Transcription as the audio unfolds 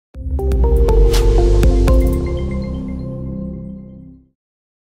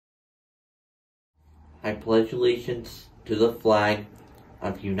pledge allegiance to the flag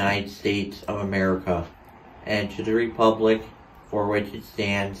of the United States of America and to the republic for which it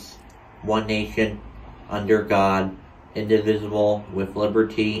stands, one nation, under God, indivisible, with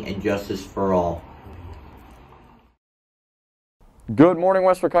liberty and justice for all. Good morning,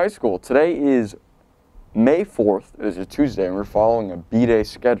 Westbrook High School. Today is May 4th. It is a Tuesday, and we're following a B-Day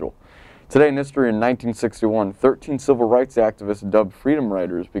schedule. Today in history, in 1961, 13 civil rights activists dubbed Freedom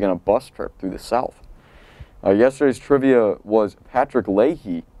Riders began a bus trip through the South. Yesterday's trivia was Patrick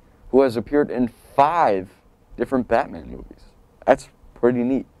Leahy, who has appeared in 5 different Batman movies. That's pretty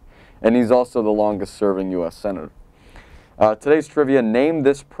neat. And he's also the longest-serving U.S. Senator. Today's trivia, name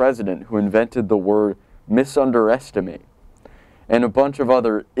this president who invented the word misunderestimate, and a bunch of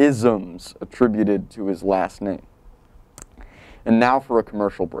other isms attributed to his last name. And now for a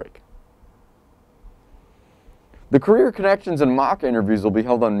commercial break. The Career Connections and mock interviews will be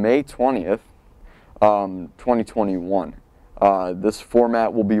held on May 20th, 2021. This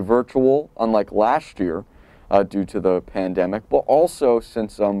format will be virtual, unlike last year, due to the pandemic, but also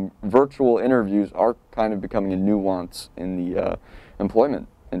since virtual interviews are kind of becoming a nuance in the employment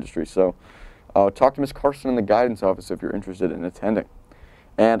industry. So talk to Ms. Carson in the guidance office if you're interested in attending.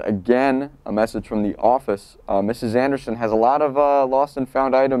 And again, a message from the office. Mrs. Anderson has a lot of lost and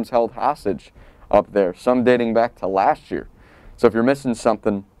found items held hostage up there, some dating back to last year. So if you're missing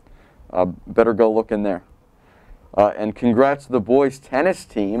something, better go look in there. And congrats to the boys tennis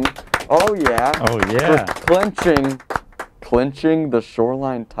team. Oh yeah. Oh yeah. For clinching the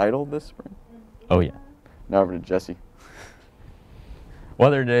Shoreline title this spring. Oh yeah. Now over to Jesse.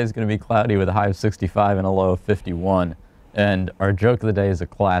 Weather today is going to be cloudy with a high of 65 and a low of 51. And our joke of the day is a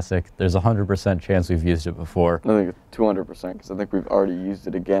classic. There's a 100% chance we've used it before. I think it's 200% because I think we've already used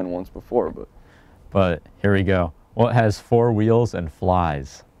it again once before. But here we go. What has 4 wheels and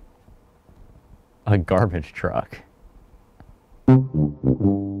flies? A garbage truck.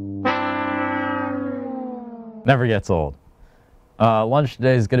 Never gets old. Lunch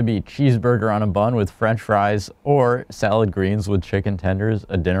today is going to be cheeseburger on a bun with french fries or salad greens with chicken tenders,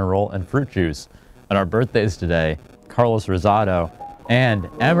 a dinner roll, and fruit juice. And our birthdays today, Carlos Rosado and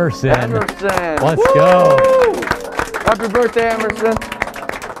Emerson. Emerson! Let's Woo! go! Happy birthday, Emerson!